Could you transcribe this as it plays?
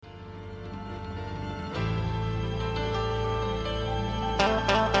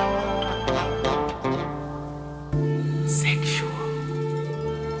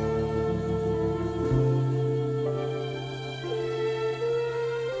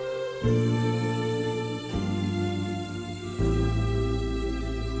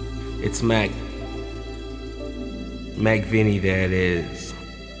It's Mac Vinny, that is.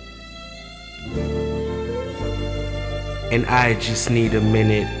 And I just need a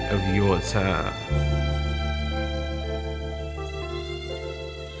minute of your time.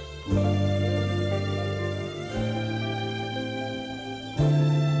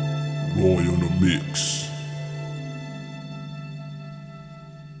 Roy on the mix.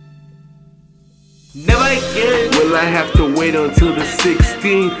 Never again will I have to wait until the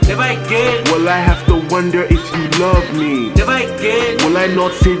 16th. Never again will I have to wonder if you love me. Never again will I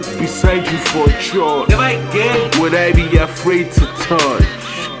not sit beside you for a chore. Never again would I be afraid to touch,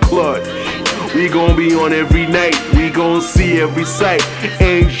 clutch. We gon' be on every night, we gon' see every sight,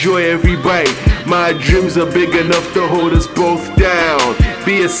 enjoy every bite. My dreams are big enough to hold us both down.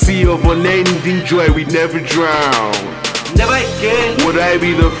 Be a sea of unending joy, we never drown. Never again would I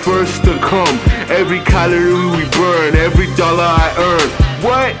be the first to come. Every calorie we burn, every dollar I earn.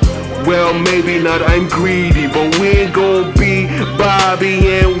 What? Well, maybe not, I'm greedy, but we ain't gon' be Bobby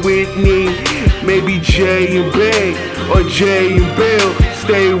and Whitney. Maybe Jay and Bay, or Jay and Bill.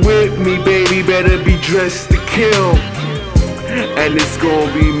 Stay with me, baby, better be dressed to kill. And it's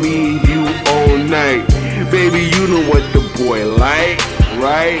gon' be me and you all night. Baby, you know what the boy like,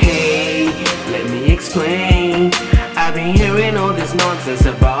 right? Hey, let me explain. I've been hearing all this nonsense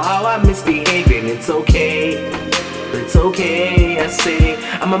about how I'm misbehaving. It's okay, I say.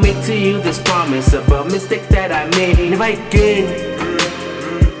 I'ma make to you this promise about mistakes that I made. Never again,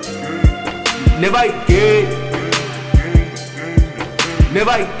 never again,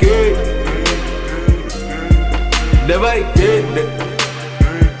 never again, never again.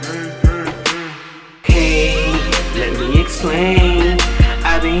 Hey, let me explain.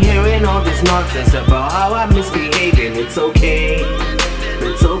 I've been hearing all this nonsense about how I'm misbehaving. It's okay,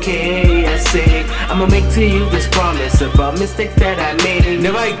 I say. I'ma make to you this promise about mistakes that I made.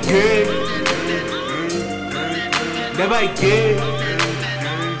 Never again, never again,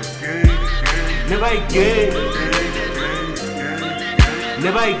 never again,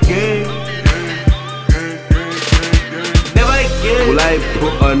 never again, never again. Will I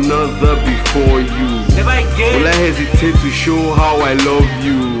put another before you? Never again. Will I hesitate to show how I love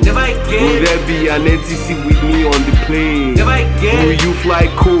you? Never again. Will there be an NTC with me on the plane? Never again. Will you fly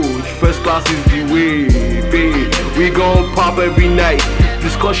coach? First class is the way, babe. We gon' pop every night.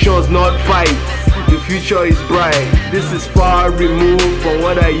 Discussions, not fights. The future is bright. This is far removed from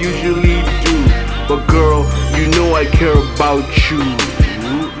what I usually do. But girl, you know I care about you.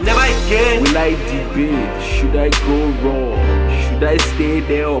 Never again. Will I debate? Should I go raw? Should I stay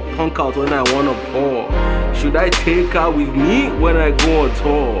there or punk out when I wanna pour? Should I take her with me when I go on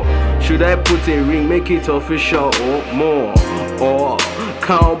tour? Should I put a ring, make it official or more? Or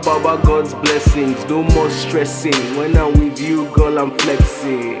count Baba God's blessings, no more stressing. When I'm with you, girl, I'm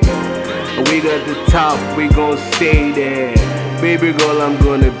flexing. We got the top, we gon' stay there. Baby girl, I'm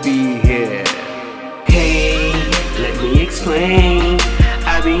gonna be here. Hey, let me explain.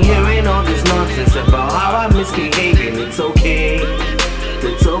 I've been hearing all this nonsense about how I'm misbehaving. It's okay,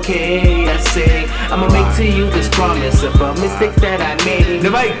 I say. I'ma make to you this promise about mistakes that I made.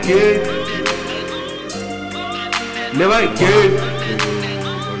 Never again, never again,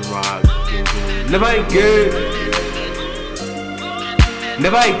 never again,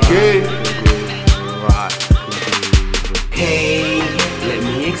 never again. Hey, let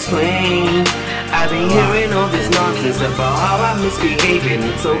me explain. I've been hearing all this nonsense about how I'm misbehaving.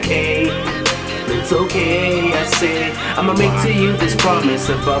 It's okay, I say. I'ma make to you this promise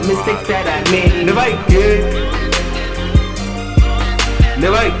about mistakes that I made. Never again,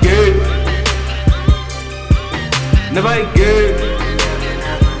 never again, never again,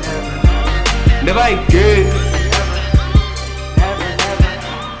 never again.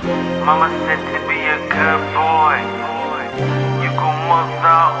 Mama said to be a good boy. You go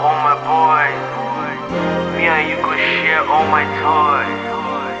mother all my boys. Me and you go share all my toys.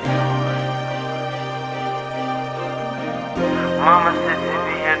 Mama said to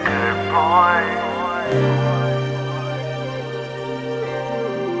be a good boy.